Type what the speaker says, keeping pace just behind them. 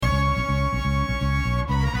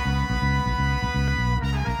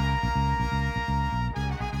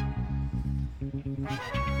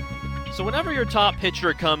So whenever your top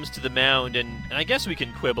pitcher comes to the mound, and I guess we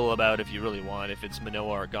can quibble about if you really want, if it's Manoah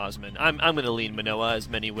or Gausman. I'm going to lean Manoah, as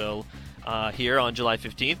many will here on July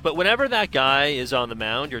 15th. But whenever that guy is on the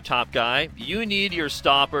mound, your top guy, you need your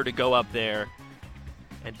stopper to go up there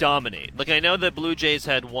and dominate. Look, I know the Blue Jays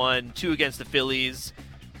had won 2 against the Phillies.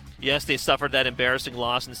 Yes, they suffered that embarrassing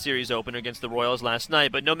loss in the series opener against the Royals last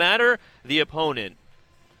night. But no matter the opponent,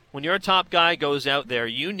 when your top guy goes out there,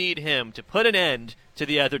 you need him to put an end to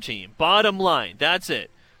the other team. Bottom line, that's it.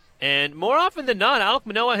 And more often than not, Alek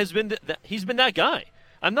Manoah has been he's been that guy.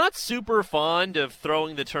 I'm not super fond of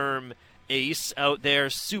throwing the term ace out there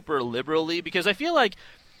super liberally because I feel like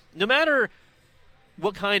no matter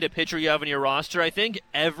what kind of pitcher you have in your roster, I think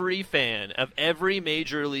every fan of every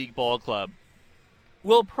major league ball club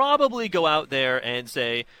will probably go out there and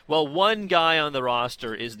say, well, one guy on the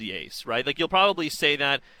roster is the ace, right? Like, you'll probably say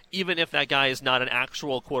that even if that guy is not an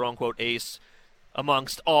actual quote-unquote ace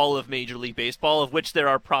amongst all of Major League Baseball, of which there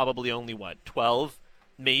are probably only, 12,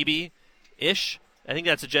 maybe-ish? I think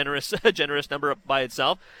that's a generous number by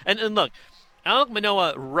itself. And look, Alek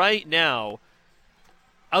Manoah right now,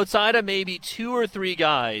 outside of maybe 2 or 3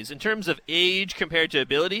 guys, in terms of age compared to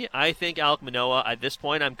ability, I think Alek Manoah, at this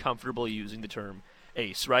point, I'm comfortable using the term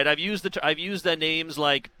ace, right? I've used the names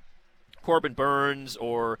like Corbin Burns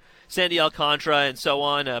or Sandy Alcantara and so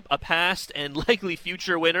on, a past and likely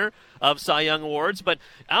future winner of Cy Young Awards, but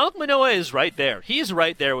Alek Manoah is right there. He's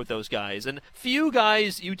right there with those guys, and few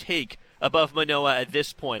guys you take above Manoah at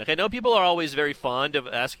this point. Like, I know people are always very fond of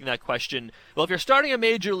asking that question. Well, if you're starting a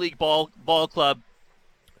major league ball club,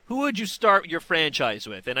 who would you start your franchise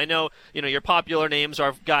with? And I know, your popular names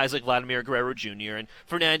are guys like Vladimir Guerrero Jr. and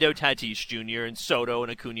Fernando Tatis Jr. and Soto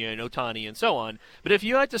and Acuna and Ohtani and so on. But if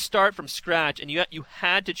you had to start from scratch and you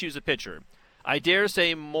had to choose a pitcher, I dare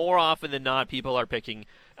say more often than not people are picking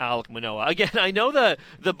Alek Manoah. Again, I know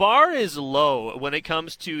the bar is low when it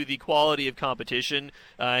comes to the quality of competition.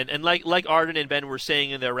 And like Arden and Ben were saying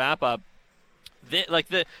in their wrap-up,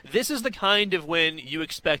 this is the kind of win you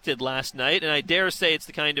expected last night, and I dare say it's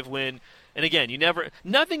the kind of win. And again,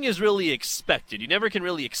 nothing is really expected. You never can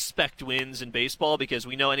really expect wins in baseball because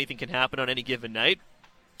we know anything can happen on any given night.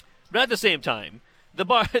 But at the same time, the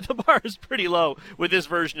bar is pretty low with this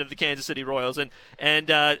version of the Kansas City Royals, and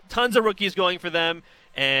tons of rookies going for them.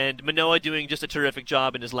 And Manoah doing just a terrific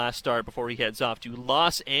job in his last start before he heads off to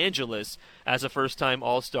Los Angeles as a first-time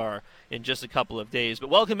All-Star in just a couple of days. But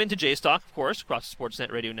welcome into Jays Talk, of course, across the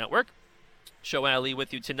Sportsnet Radio Network. Show Ali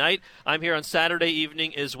with you tonight. I'm here on Saturday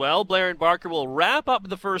evening as well. Blair and Barker will wrap up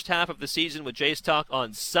the first half of the season with Jays Talk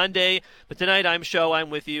on Sunday. But tonight I'm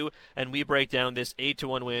with you, and we break down this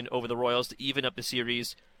 8-1 win over the Royals to even up the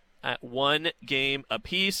series at 1 game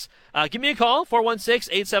apiece. Give me a call,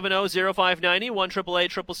 416-870-0590,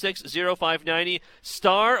 1-888-666-0590,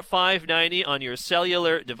 star 590 on your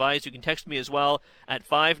cellular device. You can text me as well at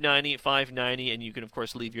 590-590, and you can, of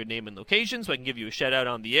course, leave your name and location so I can give you a shout-out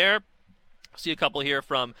on the air. See a couple here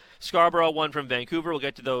from Scarborough, one from Vancouver. We'll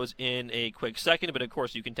get to those in a quick second, but, of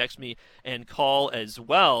course, you can text me and call as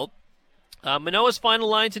well. Manoah's final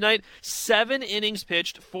line tonight, 7 innings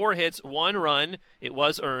pitched, 4 hits, 1 run. It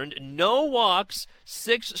was earned. No walks,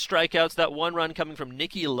 6 strikeouts. That 1 run coming from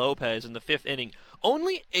Nicky Lopez in the 5th inning.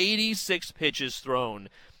 Only 86 pitches thrown.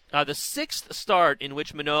 The 6th start in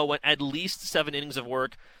which Manoah went at least 7 innings of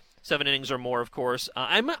work, 7 innings or more, of course.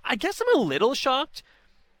 I guess I'm a little shocked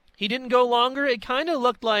he didn't go longer. It kind of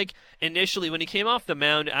looked like initially when he came off the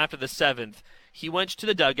mound after the 7th, he went to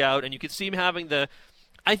the dugout, and you could see him having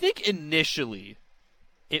I think initially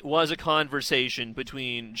it was a conversation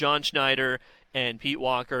between John Schneider and Pete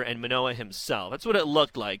Walker and Manoah himself. That's what it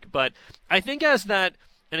looked like. But I think as that,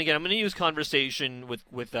 and again, I'm going to use conversation with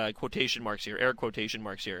quotation marks here, air quotation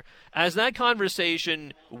marks here. As that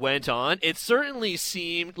conversation went on, it certainly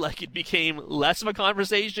seemed like it became less of a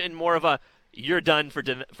conversation and more of a, you're done for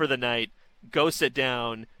the night. Go sit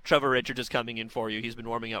down. Trevor Richards is coming in for you. He's been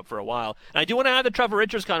warming up for a while. And I do want to have the Trevor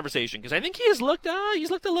Richards conversation because I think he's looked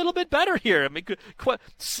a little bit better here. I mean,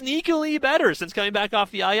 sneakily better since coming back off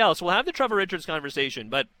the IL. So we'll have the Trevor Richards conversation.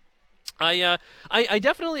 But I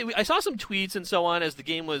definitely saw some tweets and so on as the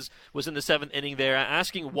game was in the 7th inning there,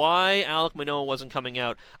 asking why Alek Manoah wasn't coming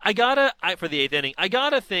out. For the 8th inning, I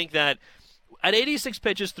gotta think that at 86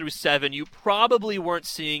 pitches through 7, you probably weren't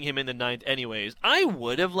seeing him in the 9th anyways. I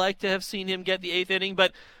would have liked to have seen him get the 8th inning,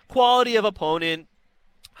 but quality of opponent,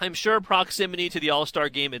 I'm sure proximity to the All-Star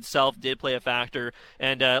game itself did play a factor.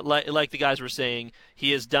 And like the guys were saying,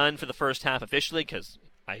 he is done for the first half officially because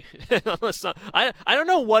I don't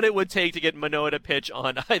know what it would take to get Manoah to pitch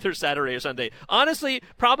on either Saturday or Sunday. Honestly,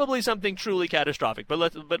 probably something truly catastrophic.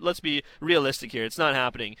 But let's be realistic here. It's not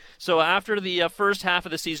happening. So after the first half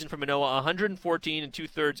of the season for Manoah, 114 and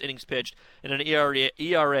 2/3 innings pitched and an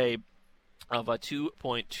ERA of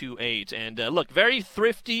 2.28. And look, very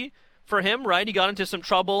thrifty for him, right? He got into some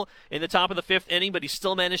trouble in the top of the fifth inning, but he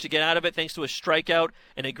still managed to get out of it thanks to a strikeout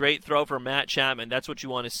and a great throw for Matt Chapman. That's what you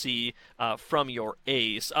want to see from your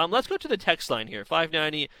ace. Let's go to the text line here,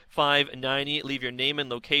 590-590. Leave your name and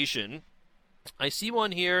location. I see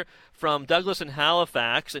one here from Douglas in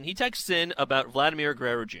Halifax, and he texts in about Vladimir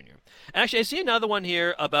Guerrero Jr. Actually, I see another one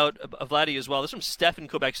here about Vladdy as well. This is from Steph in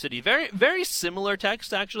Quebec City. Very, very similar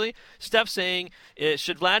text, actually. Steph saying,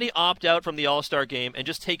 should Vladdy opt out from the All-Star game and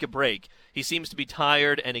just take a break? He seems to be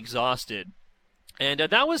tired and exhausted. And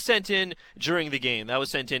that was sent in during the game. That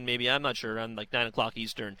was sent in maybe, I'm not sure, around like 9 o'clock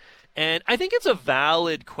Eastern. And I think it's a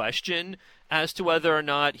valid question as to whether or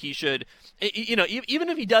not he should, even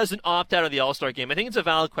if he doesn't opt out of the All-Star game, I think it's a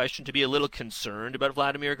valid question to be a little concerned about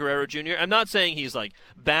Vladimir Guerrero Jr. I'm not saying he's like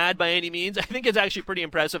bad by any means. I think it's actually pretty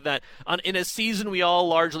impressive that in a season we all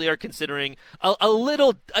largely are considering a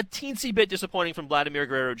teensy bit disappointing from Vladimir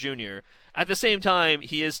Guerrero Jr., at the same time,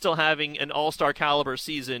 he is still having an all-star caliber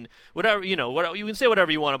season. Whatever, you can say whatever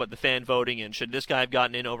you want about the fan voting and should this guy have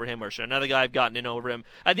gotten in over him or should another guy have gotten in over him.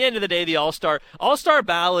 At the end of the day, the all-star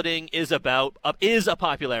balloting is a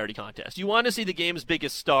popularity contest. You want to see the game's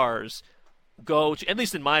biggest stars go to, at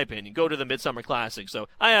least in my opinion, go to the Midsummer Classic. So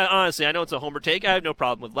honestly, I know it's a homer take. I have no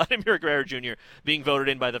problem with Vladimir Guerrero Jr. being voted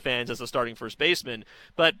in by the fans as a starting first baseman,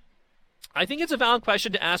 but I think it's a valid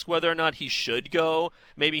question to ask whether or not he should go,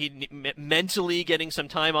 maybe mentally getting some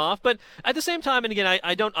time off. But at the same time, and again,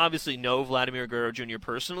 I don't obviously know Vladimir Guerrero Jr.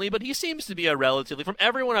 personally, but he seems to be from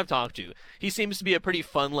everyone I've talked to, he seems to be a pretty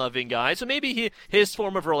fun-loving guy. So maybe his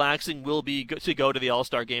form of relaxing will be to go to the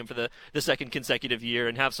All-Star game for the second consecutive year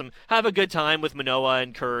and have a good time with Manoah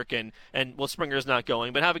and Kirk and well, Springer's not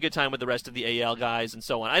going, but have a good time with the rest of the AL guys and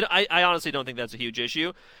so on. I honestly don't think that's a huge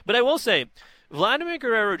issue. But I will say, Vladimir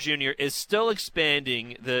Guerrero Jr. is still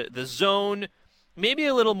expanding the zone maybe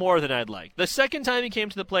a little more than I'd like. The second time he came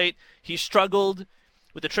to the plate, he struggled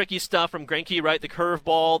with the tricky stuff from Greinke, right? The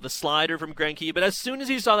curveball, the slider from Greinke. But as soon as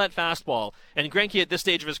he saw that fastball, and Greinke at this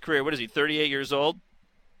stage of his career, what is he, 38 years old?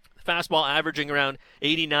 Fastball averaging around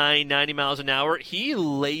 89, 90 miles an hour. He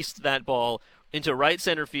laced that ball into right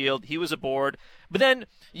center field. He was aboard. But then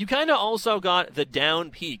you kind of also got the down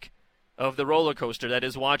peak of the roller coaster that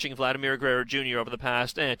is watching Vladimir Guerrero Jr. over the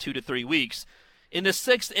past 2 to 3 weeks. In the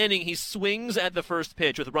sixth inning, he swings at the first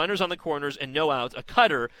pitch with runners on the corners and no outs, a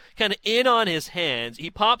cutter kind of in on his hands.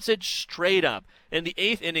 He pops it straight up. In the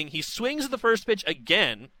eighth inning, he swings at the first pitch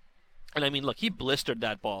again. And I mean, look, he blistered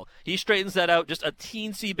that ball. He straightens that out just a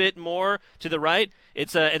teensy bit more to the right.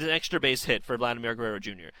 It's an extra base hit for Vladimir Guerrero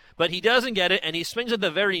Jr. But he doesn't get it, and he swings at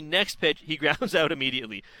the very next pitch. He grounds out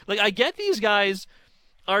immediately. Like, I get these guys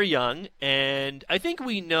are young, and I think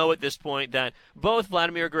we know at this point that both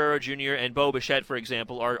Vladimir Guerrero Jr. and Bo Bichette, for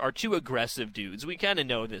example, are two aggressive dudes. We kind of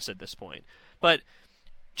know this at this point. But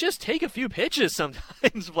just take a few pitches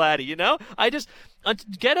sometimes, Vladdy, I just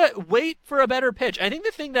wait for a better pitch. I think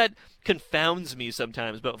the thing that confounds me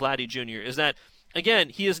sometimes about Vladdy Jr. is that, again,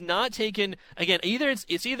 he has not taken,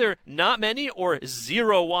 it's either not many or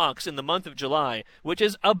 0 walks in the month of July, which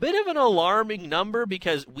is a bit of an alarming number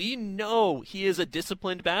because we know he is a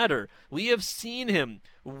disciplined batter. We have seen him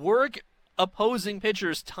work opposing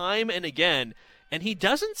pitchers time and again, and he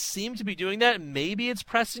doesn't seem to be doing that. Maybe it's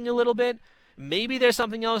pressing a little bit. Maybe there's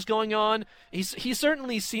something else going on. He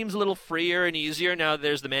certainly seems a little freer and easier now that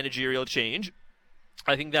there's the managerial change.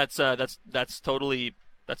 I think that's totally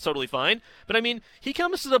fine. But I mean, he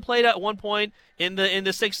comes to the plate at one point in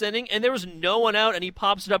the sixth inning, and there was no one out, and he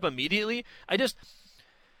pops it up immediately.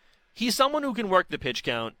 He's someone who can work the pitch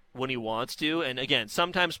count when he wants to. And again,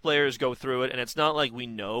 sometimes players go through it, and it's not like we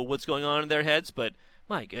know what's going on in their heads, but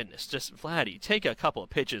my goodness, just Vladdy, take a couple of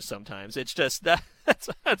pitches sometimes. It's just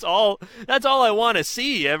that's all I want to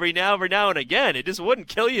see every now and again. It just wouldn't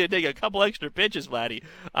kill you to take a couple extra pitches, Vladdy.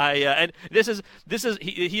 And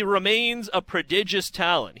he remains a prodigious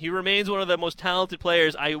talent. He remains one of the most talented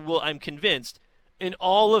players I'm convinced in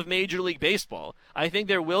all of Major League Baseball. I think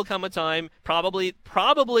there will come a time, probably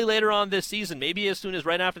later on this season, maybe as soon as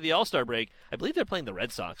right after the All-Star break. I believe they're playing the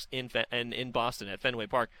Red Sox in Boston at Fenway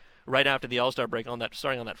Park right after the All-Star break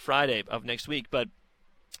starting on that Friday of next week. But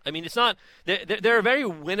I mean, it's not there are very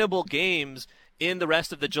winnable games in the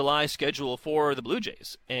rest of the July schedule for the Blue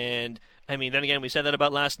Jays. And I mean, then again, we said that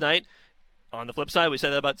about last night. On the flip side, we said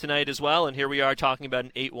that about tonight as well, and here we are talking about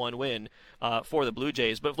an 8-1 win for the Blue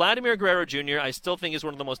Jays. But Vladimir Guerrero Jr., I still think is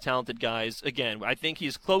one of the most talented guys. Again, I think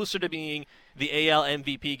he's closer to being the AL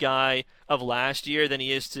MVP guy of last year than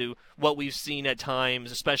he is to what we've seen at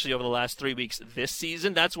times, especially over the last 3 weeks this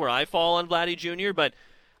season. That's where I fall on Vladdy Jr., but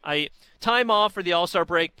time off for the All-Star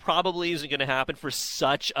break probably isn't going to happen for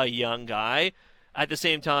such a young guy. At the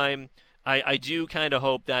same time, I do kind of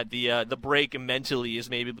hope that the break mentally is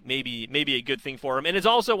maybe a good thing for him. And it's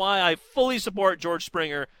also why I fully support George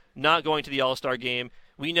Springer not going to the All-Star game.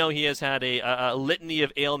 We know he has had a litany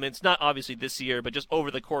of ailments, not obviously this year, but just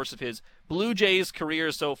over the course of his Blue Jays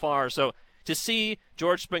career so far. So to see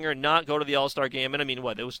George Springer not go to the All-Star game, and I mean,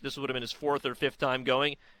 this would have been his 4th or 5th time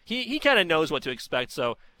going, he kind of knows what to expect.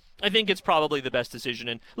 So I think it's probably the best decision.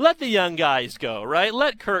 And let the young guys go, right?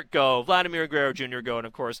 Let Kurt go, Vladimir Guerrero Jr. go, and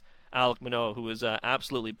of course, Alek Manoah, who was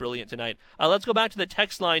absolutely brilliant tonight. Let's go back to the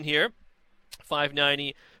text line here,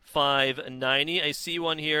 590-590. I see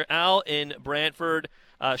one here. Al in Brantford.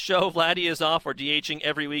 Show Vladdy is off or DHing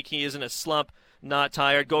every week. He is in a slump, not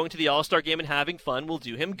tired. Going to the All-Star game and having fun will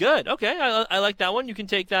do him good. Okay, I like that one. You can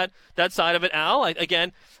take that side of it, Al.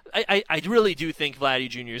 I really do think Vladdy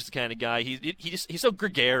Jr. is the kind of guy. He's so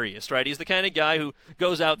gregarious, right? He's the kind of guy who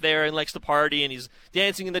goes out there and likes to party, and he's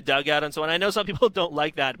dancing in the dugout and so on. I know some people don't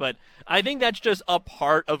like that, but I think that's just a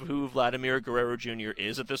part of who Vladimir Guerrero Jr.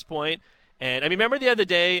 is at this point. And I remember the other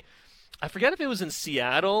day, I forget if it was in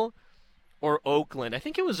Seattle or Oakland. I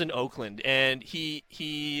think it was in Oakland, and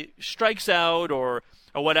he strikes out or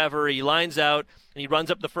whatever. He lines out and he runs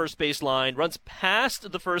up the first base line, runs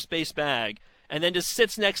past the first base bag, and then just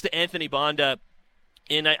sits next to Anthony Bonda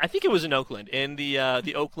in I think it was in Oakland, in the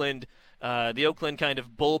Oakland kind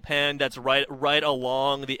of bullpen that's right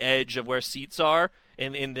along the edge of where seats are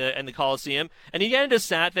in the Coliseum. And he kind of just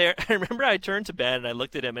sat there. I remember I turned to Ben and I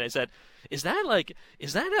looked at him and I said, Is that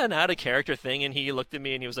an out of character thing? And he looked at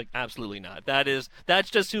me and he was like, absolutely not. That's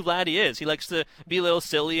just who Vladdy is. He likes to be a little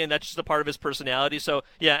silly, and that's just a part of his personality. So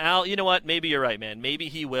yeah, Al, you know what? Maybe you're right, man. Maybe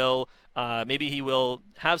he will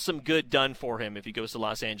have some good done for him if he goes to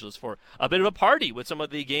Los Angeles for a bit of a party with some of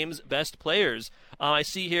the game's best players. I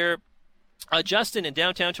see here, Justin in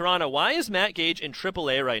downtown Toronto. Why is Matt Gage in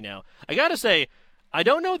AAA right now? I gotta say, I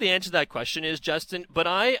don't know what the answer to that question is, Justin, but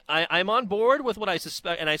I'm on board with what I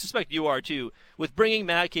suspect, and I suspect you are too, with bringing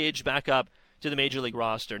Matt Gage back up to the Major League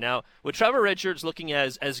roster. Now, with Trevor Richards looking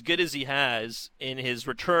as good as he has in his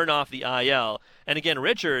return off the IL, and again,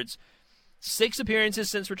 Richards, 6 appearances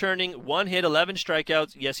since returning, 1 hit, 11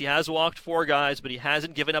 strikeouts. Yes, he has walked 4 guys, but he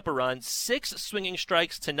hasn't given up a run. 6 swinging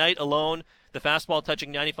strikes tonight alone. The fastball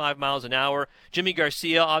touching 95 miles an hour. Jimmy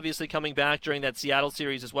Garcia obviously coming back during that Seattle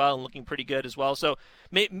series as well and looking pretty good as well. So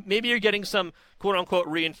maybe you're getting some quote-unquote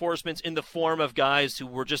reinforcements in the form of guys who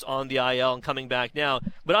were just on the IL and coming back now.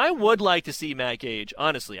 But I would like to see Matt Gage,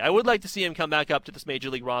 honestly. I would like to see him come back up to this Major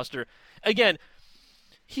League roster. Again,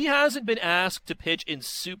 he hasn't been asked to pitch in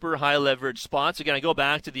super high leverage spots. Again, I go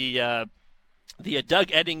back to the Doug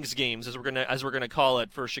Eddings games, as we're gonna call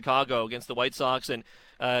it, for Chicago against the White Sox, and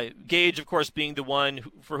Gage, of course, being the one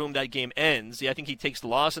for whom that game ends. I think he takes the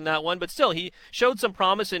loss in that one, but still, he showed some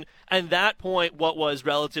promise in, at that point, what was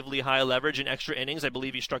relatively high leverage in extra innings. I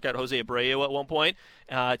believe he struck out Jose Abreu at one point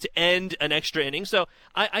to end an extra inning. So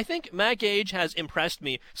I think Matt Gage has impressed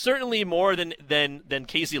me, certainly more than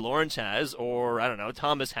Casey Lawrence has, or, I don't know,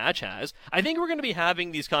 Thomas Hatch has. I think we're going to be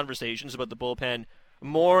having these conversations about the bullpen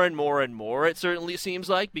more and more and more, it certainly seems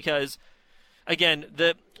like, because, again,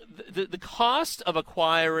 the cost of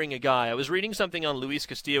acquiring a guy. I was reading something on Luis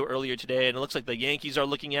Castillo earlier today, and it looks like the Yankees are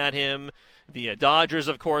looking at him. The Dodgers,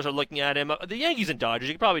 of course, are looking at him. The Yankees and Dodgers,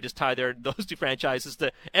 you could probably just tie those two franchises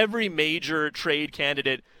to every major trade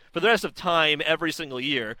candidate for the rest of time every single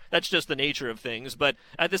year. That's just the nature of things. But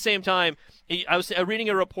at the same time, I was reading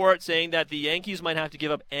a report saying that the Yankees might have to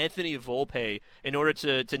give up Anthony Volpe in order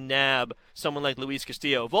to nab someone like Luis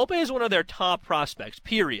Castillo. Volpe is one of their top prospects,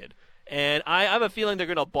 period. And I have a feeling they're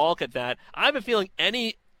going to balk at that. I have a feeling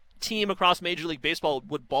any team across Major League Baseball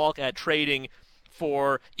would balk at trading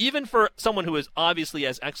even for someone who is obviously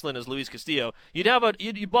as excellent as Luis Castillo.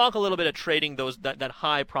 You'd balk a little bit at trading that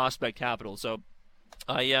high prospect capital. So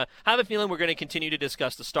I have a feeling we're going to continue to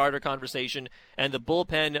discuss the starter conversation and the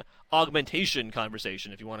bullpen augmentation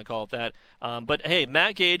conversation, if you want to call it that. But hey,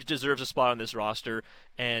 Matt Gage deserves a spot on this roster,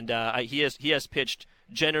 and he has pitched,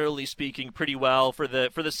 generally speaking, pretty well for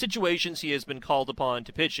the situations he has been called upon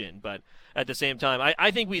to pitch in. But at the same time,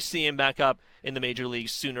 I think we see him back up in the major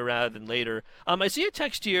leagues sooner rather than later. I see a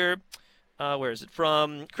text here. Where is it?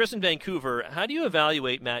 From Chris in Vancouver. How do you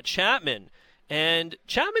evaluate Matt Chapman? And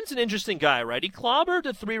Chapman's an interesting guy, right? He clobbered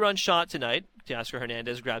a 3-run shot tonight. Teoscar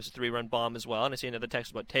Hernandez grabs a 3-run bomb as well. And I see another text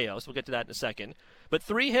about Teos. We'll get to that in a second. But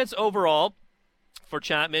 3 hits overall for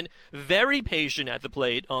Chapman. Very patient at the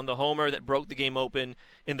plate on the homer that broke the game open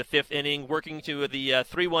in the 5th inning, working to the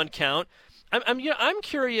 3-1 count. I'm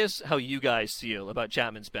curious how you guys feel about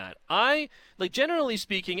Chapman's bat. Generally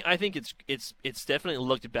speaking, I think it's definitely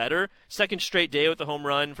looked better. Second straight day with a home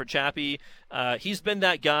run for Chappie. He's been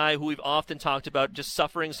that guy who we've often talked about just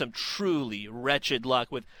suffering some truly wretched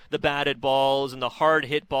luck with the batted balls and the hard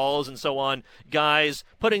hit balls and so on. Guys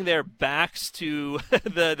putting their backs to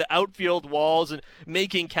the outfield walls and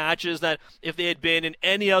making catches that if they had been in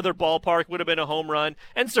any other ballpark would have been a home run.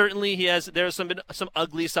 And certainly there's some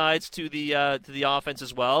ugly sides to the offense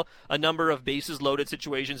as well. A number of bases loaded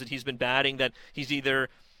situations that he's been batting that he's either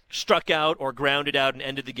struck out or grounded out and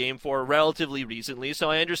ended the game for relatively recently. So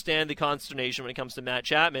I understand the consternation when it comes to Matt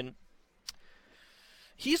Chapman.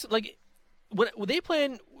 He's like, whenever they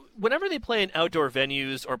play in outdoor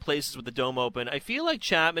venues or places with the dome open, I feel like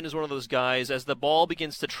Chapman is one of those guys, as the ball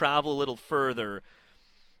begins to travel a little further,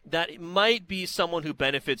 that it might be someone who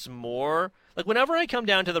benefits more. Like, whenever I come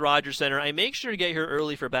down to the Rogers Center, I make sure to get here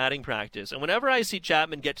early for batting practice. And whenever I see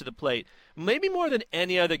Chapman get to the plate, maybe more than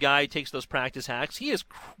any other guy takes those practice hacks, he is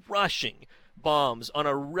crushing bombs on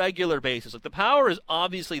a regular basis. Like, the power is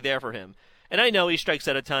obviously there for him. And I know he strikes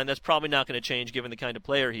out a ton. That's probably not going to change given the kind of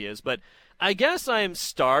player he is. But I guess I'm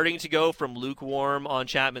starting to go from lukewarm on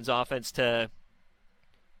Chapman's offense to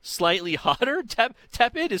slightly hotter.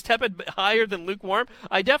 Tepid? Is tepid higher than lukewarm?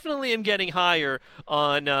 I definitely am getting higher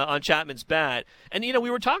on Chapman's bat. And, we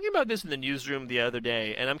were talking about this in the newsroom the other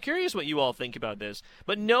day, and I'm curious what you all think about this.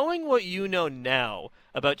 But knowing what you know now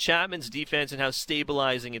about Chapman's defense and how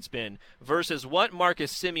stabilizing it's been versus what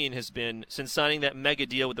Marcus Semien has been since signing that mega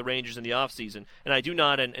deal with the Rangers in the offseason, and I do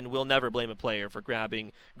not and will never blame a player for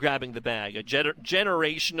grabbing the bag. A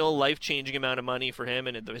generational, life-changing amount of money for him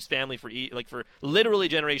and his family for literally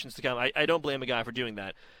generations to come. I don't blame a guy for doing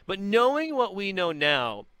that. But knowing what we know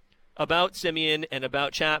now about Semien and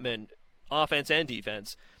about Chapman, offense and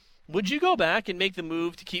defense, would you go back and make the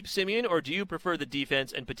move to keep Semien, or do you prefer the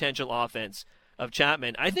defense and potential offense of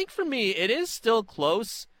Chapman? I think for me, it is still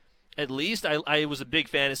close. At least I was a big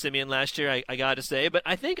fan of Semien last year, I got to say. But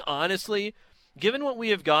I think, honestly, given what we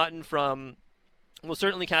have gotten from, well,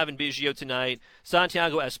 certainly Cavan Biggio tonight,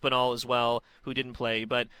 Santiago Espinal as well, who didn't play,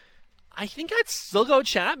 but I think I'd still go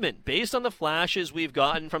Chapman based on the flashes we've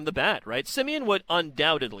gotten from the bat, right? Semien would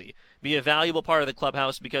undoubtedly be a valuable part of the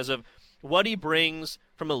clubhouse because of what he brings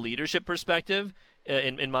from a leadership perspective,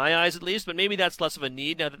 in my eyes at least, but maybe that's less of a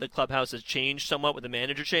need now that the clubhouse has changed somewhat with the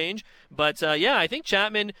manager change. But I think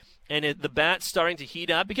Chapman and the bat's starting to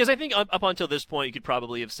heat up, because I think up until this point you could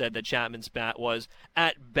probably have said that Chapman's bat was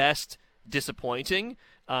at best disappointing.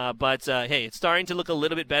 But it's starting to look a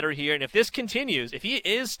little bit better here, and if this continues, if he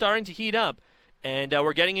is starting to heat up, and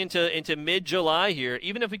we're getting into mid-July here,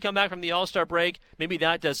 even if we come back from the All-Star break, maybe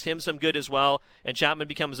that does him some good as well, and Chapman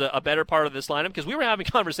becomes a better part of this lineup, because we were having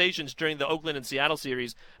conversations during the Oakland and Seattle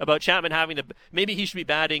series about Chapman maybe he should be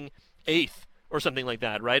batting 8th or something like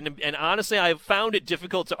that, right? And honestly, I found it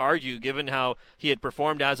difficult to argue given how he had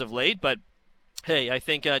performed as of late, but hey, I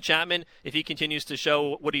think Chapman, if he continues to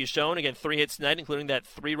show what he's shown, again, 3 hits tonight, including that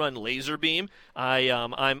 3-run laser beam,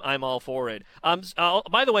 I'm all for it.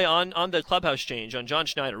 By the way, on the clubhouse change, on John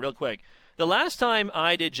Schneider, real quick, the last time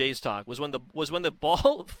I did Jays Talk was when the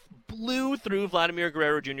ball blew through Vladimir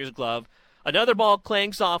Guerrero Jr.'s glove. Another ball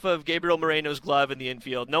clanks off of Gabriel Moreno's glove in the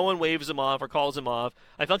infield. No one waves him off or calls him off.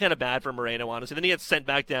 I felt kind of bad for Moreno, honestly. Then he gets sent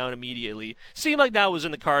back down immediately. Seemed like that was in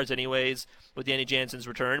the cards anyways with Danny Jansen's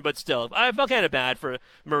return, but still, I felt kind of bad for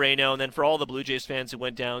Moreno and then for all the Blue Jays fans who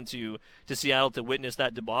went down to Seattle to witness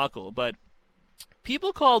that debacle. But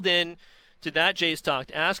people called in to that Jays Talk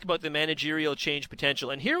to ask about the managerial change potential,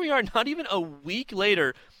 and here we are not even a week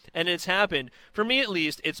later, and it's happened. For me, at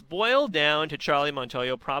least, it's boiled down to Charlie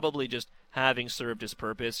Montoyo probably just having served his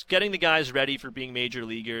purpose, getting the guys ready for being major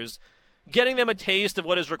leaguers, getting them a taste of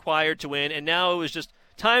what is required to win, and now it was just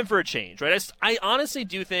time for a change, right? I honestly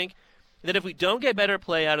do think that if we don't get better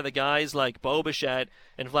play out of the guys like Bo Bichette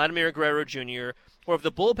and Vladimir Guerrero Jr., or if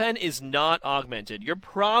the bullpen is not augmented, you're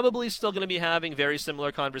probably still going to be having very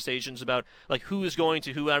similar conversations about like who is going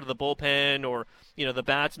to who out of the bullpen, or the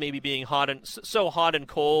bats maybe being so hot and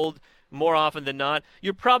cold more often than not.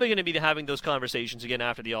 You're probably going to be having those conversations again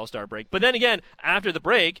after the All-Star break. But then again, after the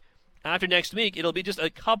break, after next week, it'll be just a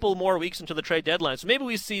couple more weeks until the trade deadline. So maybe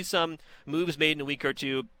we see some moves made in a week or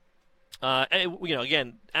two.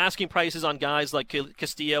 Again, asking prices on guys like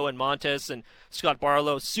Castillo and Montes and Scott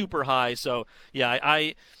Barlow super high. So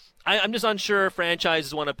yeah, I'm just unsure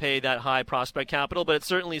franchises want to pay that high prospect capital, but it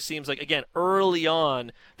certainly seems like, again, early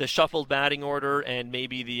on, the shuffled batting order and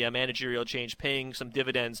maybe the managerial change paying some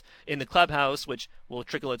dividends in the clubhouse, which will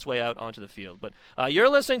trickle its way out onto the field. But you're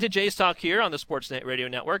listening to Jays Talk here on the Sportsnet Radio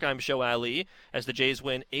Network. I'm Show Ali as the Jays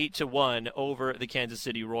win 8-1 over the Kansas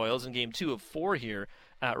City Royals in Game 2 of 4 here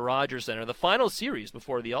at Rogers Center, the final series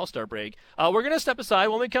before the All-Star break. We're going to step aside.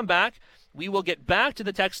 When we come back, we will get back to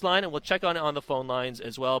the text line, and we'll check on the phone lines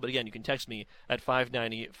as well. But again, you can text me at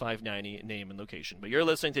 590-590, name and location. But you're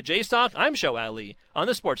listening to Jays Talk. I'm Show Ali on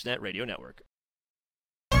the Sportsnet Radio Network.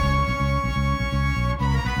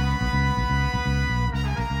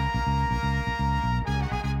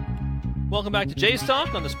 Welcome back to Jays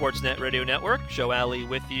Talk on the Sportsnet Radio Network. Show Ali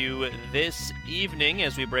with you this evening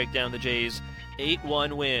as we break down the Jays'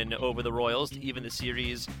 8-1 win over the Royals to even the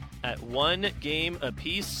series at 1 game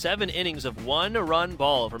apiece. 7 innings of 1-run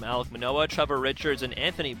ball from Alek Manoah, Trevor Richards, and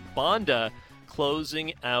Anthony Banda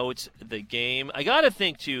closing out the game. I got to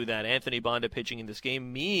think, too, that Anthony Banda pitching in this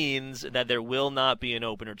game means that there will not be an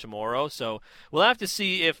opener tomorrow. So we'll have to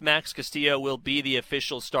see if Max Castillo will be the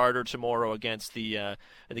official starter tomorrow against the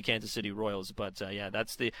Kansas City Royals. But,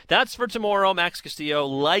 that's for tomorrow. Max Castillo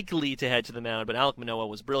likely to head to the mound, but Alek Manoah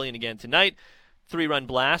was brilliant again tonight. 3-run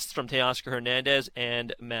blasts from Teoscar Hernandez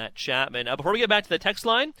and Matt Chapman. Before we get back to the text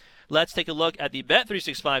line, let's take a look at the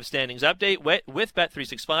Bet365 standings update. With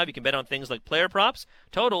Bet365, you can bet on things like player props,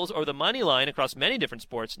 totals, or the money line across many different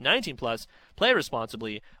sports. 19 plus. Play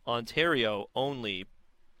responsibly. Ontario only.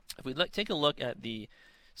 If we take a look at the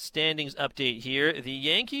standings update here, the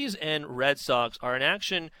Yankees and Red Sox are in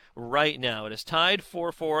action right now. It is tied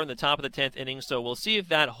 4-4 in the top of the 10th inning, so we'll see if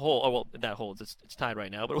that holds. It's tied right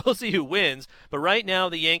now, but we'll see who wins. But right now,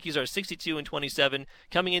 the Yankees are 62-27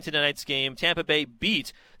 coming into tonight's game. Tampa Bay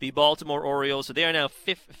beat the Baltimore Orioles, so they are now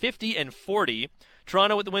 50-40.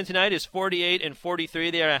 Toronto with the win tonight is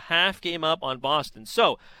 48-43. They are a half game up on Boston.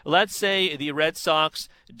 So let's say the Red Sox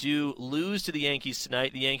do lose to the Yankees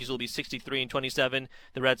tonight. The Yankees will be 63-27.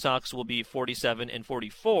 The Red Sox will be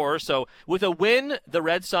 47-44. So with a win, the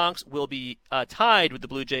Red Sox will be tied with the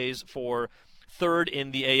Blue Jays for third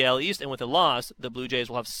in the AL East, and with a loss, the Blue Jays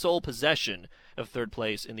will have sole possession of third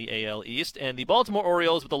place in the AL East. And the Baltimore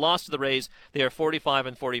Orioles, with a loss to the Rays, they are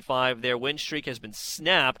 45-45. Their win streak has been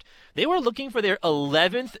snapped. They were looking for their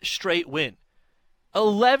 11th straight win.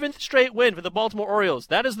 11th straight win for the Baltimore Orioles.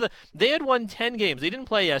 They had won 10 games. They didn't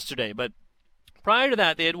play yesterday, but prior to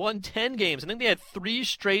that, they had won 10 games. I think they had 3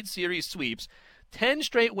 straight series sweeps. 10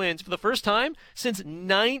 straight wins for the first time since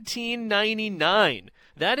 1999.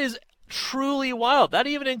 That is truly wild. That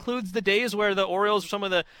even includes the days where the Orioles were some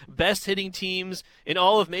of the best hitting teams in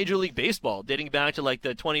all of Major League Baseball, dating back to like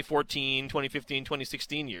the 2014, 2015,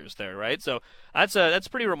 2016 years there, right? So that's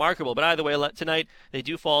pretty remarkable. But either way, tonight they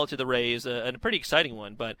do fall to the Rays, and a pretty exciting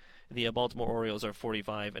one, but the Baltimore Orioles are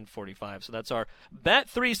 45-45. So that's our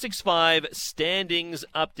Bet365 standings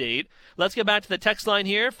update. Let's get back to the text line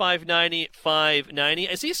here,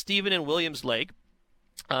 590-590. I see Stephen in Williams Lake.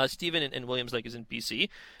 Stephen in Williams Lake is in BC.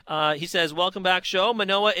 He says, welcome back, show.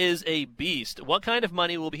 Manoah is a beast. What kind of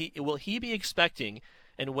money will he be expecting,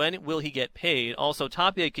 and when will he get paid? Also,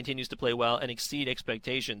 Tapia continues to play well and exceed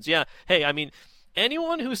expectations. Yeah, hey, I mean,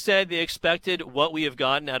 anyone who said they expected what we have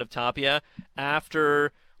gotten out of Tapia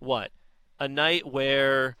after, a night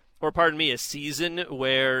where, or pardon me, a season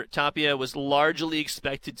where Tapia was largely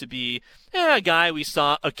expected to be a guy we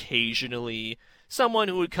saw occasionally, someone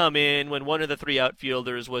who would come in when one of the 3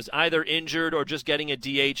 outfielders was either injured or just getting a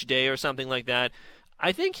DH day or something like that.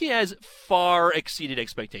 I think he has far exceeded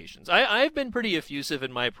expectations. I've been pretty effusive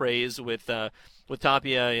in my praise with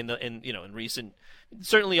Tapia in recent,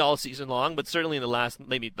 certainly all season long, but certainly in the last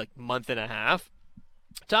maybe like month and a half.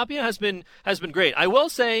 Tapia has been great. I will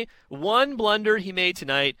say one blunder he made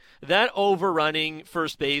tonight, that overrunning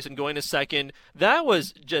first base and going to second, that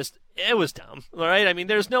was just, it was dumb, all right? I mean,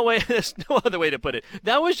 there's no other way to put it.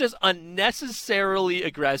 That was just unnecessarily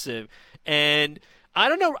aggressive, and I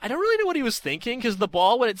don't really know what he was thinking, because the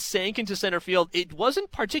ball, when it sank into center field, it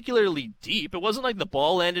wasn't particularly deep. It wasn't like the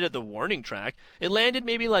ball landed at the warning track. It landed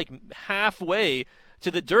maybe like halfway to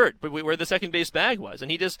the dirt where the second base bag was,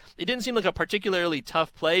 and it didn't seem like a particularly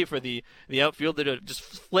tough play for the outfielder to just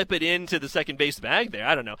flip it into the second base bag there.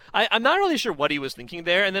 I don't know. I'm not really sure what he was thinking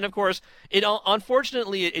there. And then, of course,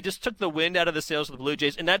 unfortunately it just took the wind out of the sails of the Blue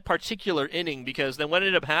Jays in that particular inning, because then what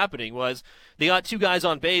ended up happening was they got 2 guys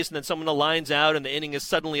on base, and then someone lines out, and the inning is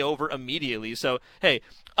suddenly over immediately. So, hey,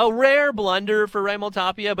 a rare blunder for Raimel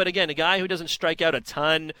Tapia, but again, a guy who doesn't strike out a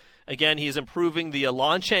ton. Again, he's improving the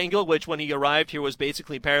launch angle, which when he arrived here was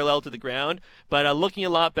basically parallel to the ground, but looking a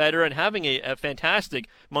lot better and having a fantastic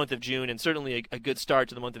month of June and certainly a good start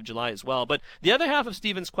to the month of July as well. But the other half of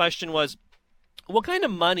Steven's question was, what kind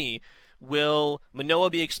of money will Manoah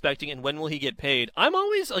be expecting and when will he get paid? I'm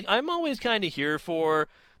always kind of here for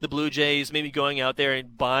the Blue Jays maybe going out there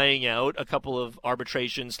and buying out a couple of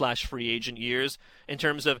arbitration/free agent years in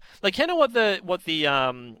terms of like kind of what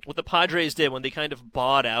the Padres did when they kind of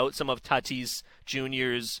bought out some of Tatis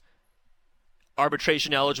Jr.'s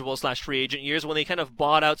arbitration eligible/free agent years, when they kind of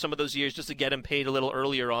bought out some of those years just to get him paid a little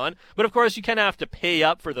earlier on. But of course you kind of have to pay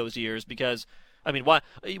up for those years because I mean, why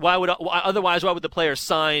would the player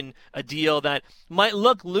sign a deal that might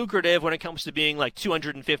look lucrative when it comes to being like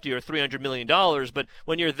 $250 or $300 million, but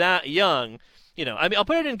when you're that young, I mean, I'll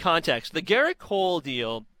put it in context. The Garrett Cole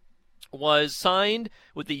deal was signed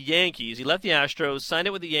with the Yankees. He left the Astros, signed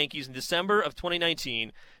it with the Yankees in December of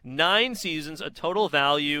 2019. 9 seasons, a total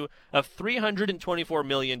value of $324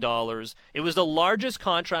 million. It was the largest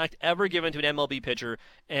contract ever given to an MLB pitcher,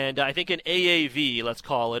 and I think an AAV, let's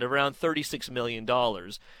call it, around $36 million.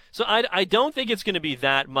 So I don't think it's going to be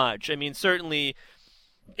that much. I mean, certainly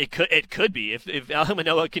it could be. If Alek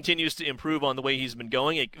Manoah continues to improve on the way he's been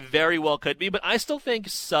going, it very well could be, but I still think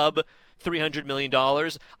sub $300 million.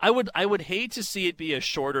 I would hate to see it be a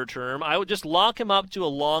shorter term. I would just lock him up to a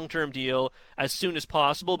long-term deal as soon as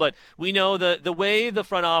possible. But we know the way the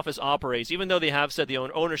front office operates, even though they have said, the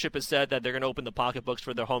ownership has said that they're going to open the pocketbooks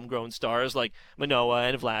for their homegrown stars like Manoah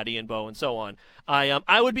and Vladdy and Bo and so on.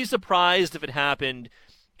 I would be surprised if it happened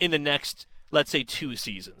in the next, let's say, 2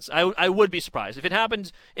 seasons. I would be surprised. If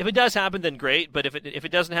it does happen, then great. But if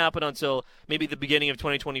it doesn't happen until maybe the beginning of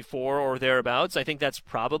 2024 or thereabouts, I think that's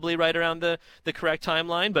probably right around the correct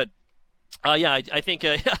timeline. But I think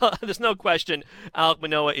there's no question Alek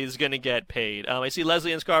Manoah is going to get paid. I see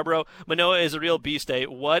Leslie in Scarborough. Manoah is a real beast, eh?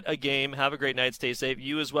 What a game. Have a great night. Stay safe.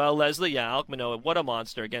 You as well, Leslie. Yeah, Alek Manoah, what a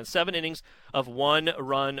monster. Again, 7 innings of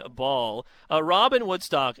 1-run ball. Robin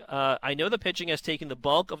Woodstock, I know the pitching has taken the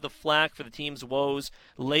bulk of the flack for the team's woes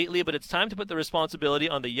lately, but it's time to put the responsibility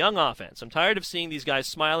on the young offense. I'm tired of seeing these guys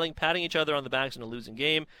smiling, patting each other on the backs in a losing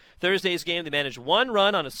game. Thursday's game, they managed 1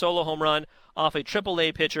 run on a solo home run off a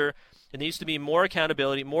AAA pitcher. There needs to be more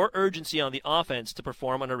accountability, more urgency on the offense to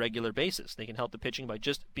perform on a regular basis. They can help the pitching by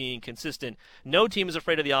just being consistent. No team is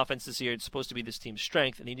afraid of the offense this year. It's supposed to be this team's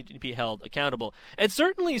strength, and they need to be held accountable. It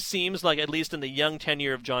certainly seems like, at least in the young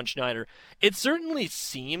tenure of John Schneider, it certainly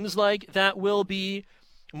seems like that will be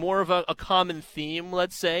more of a common theme,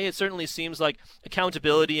 let's say. It certainly seems like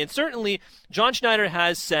accountability, and certainly John Schneider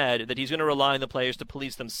has said that he's going to rely on the players to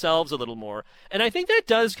police themselves a little more. And I think that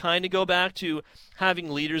does kind of go back to having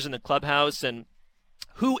leaders in the clubhouse and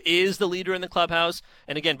who is the leader in the clubhouse.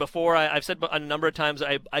 And again, before, I've said a number of times,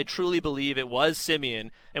 I truly believe it was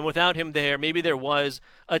Semien, and without him there, maybe there was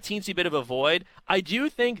a teensy bit of a void. I do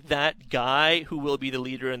think that guy who will be the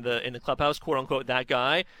leader in the clubhouse, quote unquote, that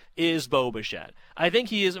guy, is Bo Bichette. I think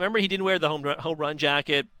he is. Remember, he didn't wear the home run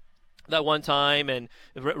jacket that one time and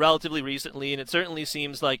relatively recently, and it certainly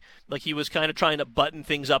seems like he was kind of trying to button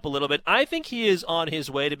things up a little bit. I think he is on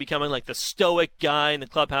his way to becoming like the stoic guy in the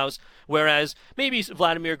clubhouse, whereas maybe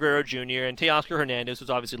Vladimir Guerrero Jr. and Teoscar Hernandez, who's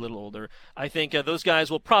obviously a little older, I think those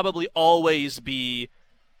guys will probably always be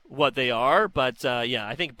what they are, but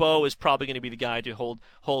I think Bo is probably going to be the guy to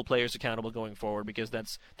hold players accountable going forward, because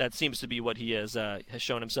that seems to be what he has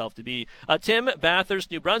shown himself to be. Tim,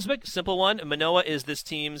 Bathurst, New Brunswick, simple one. Manoah is this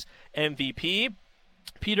team's MVP.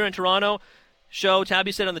 Peter in Toronto. Show,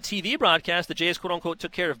 Tabby said on the TV broadcast, the Jays, quote-unquote,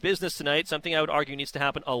 took care of business tonight, something I would argue needs to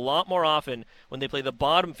happen a lot more often when they play the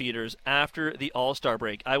bottom feeders after the All-Star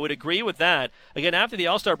break. I would agree with that. Again, after the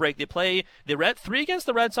All-Star break, they play 3 against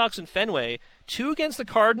the Red Sox in Fenway, 2 against the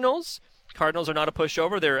Cardinals. Cardinals are not a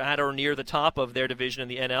pushover. They're at or near the top of their division in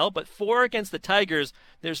the NL, but 4 against the Tigers.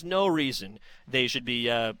 There's no reason they should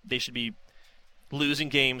be losing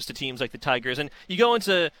games to teams like the Tigers. And you go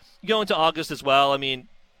into August as well. I mean,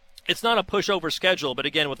 it's not a pushover schedule, but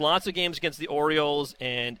again, with lots of games against the Orioles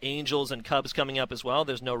and Angels and Cubs coming up as well,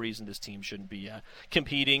 there's no reason this team shouldn't be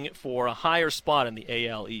competing for a higher spot in the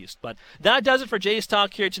AL East. But that does it for Jays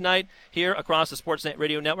Talk here tonight, here across the Sportsnet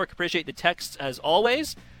Radio Network. Appreciate the texts as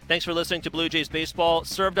always. Thanks for listening to Blue Jays Baseball,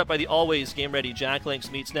 served up by the always game-ready Jack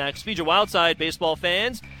Link's Meat Snacks. Feed your Wildside baseball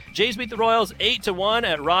fans. Jays beat the Royals 8-1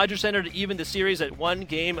 at Rogers Center to even the series at 1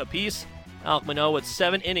 game apiece. Alek Manoah with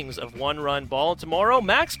 7 innings of 1-run ball. Tomorrow,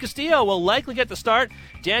 Max Castillo will likely get the start.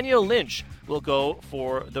 Daniel Lynch will go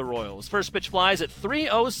for the Royals. First pitch flies at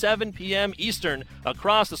 3:07 p.m. Eastern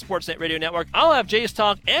across the Sportsnet Radio Network. I'll have Jays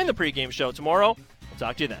Talk and the pregame show tomorrow. We'll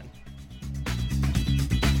talk to you then.